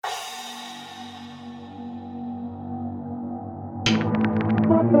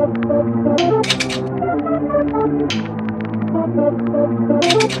You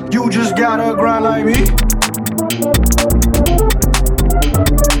just gotta grind like me.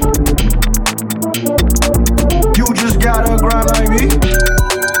 You just gotta grind like me.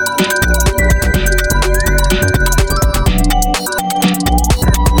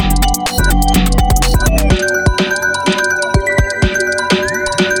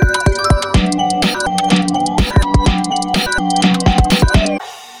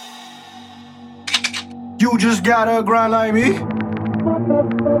 You just gotta grind like me.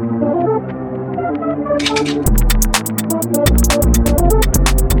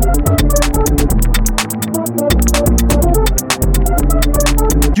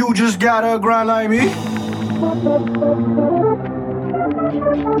 You just gotta grind like me.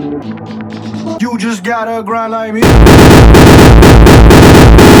 You just gotta grind like me.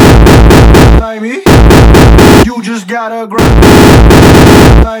 Like me. You just gotta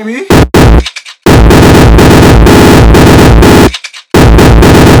grind like me.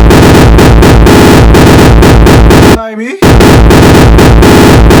 Like me.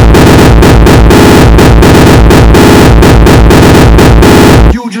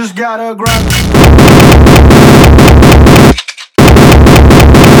 You just gotta grind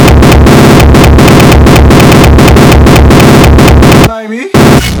like me.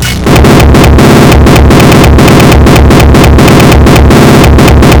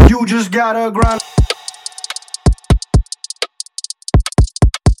 You just gotta grind.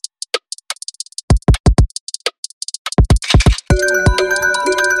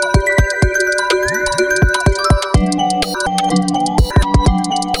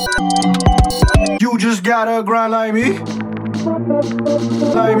 You just gotta grind like me.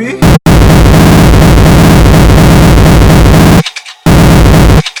 Like me.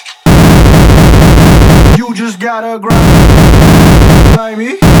 You just gotta grind like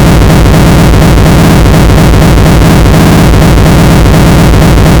me.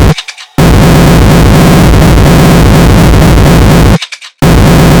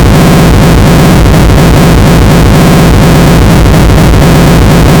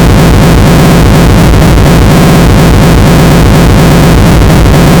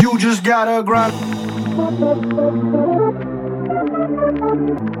 You just gotta grind.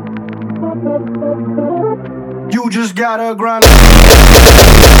 You just gotta grind.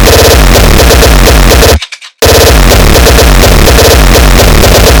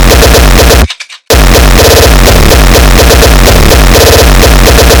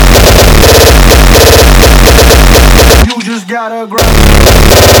 You just gotta grind.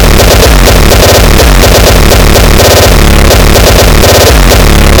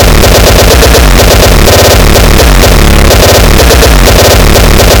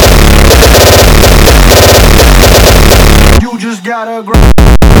 You just gotta grind.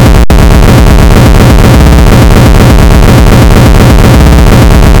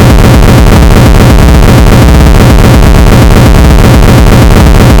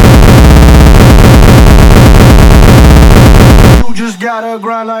 You just gotta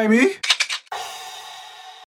grind like me.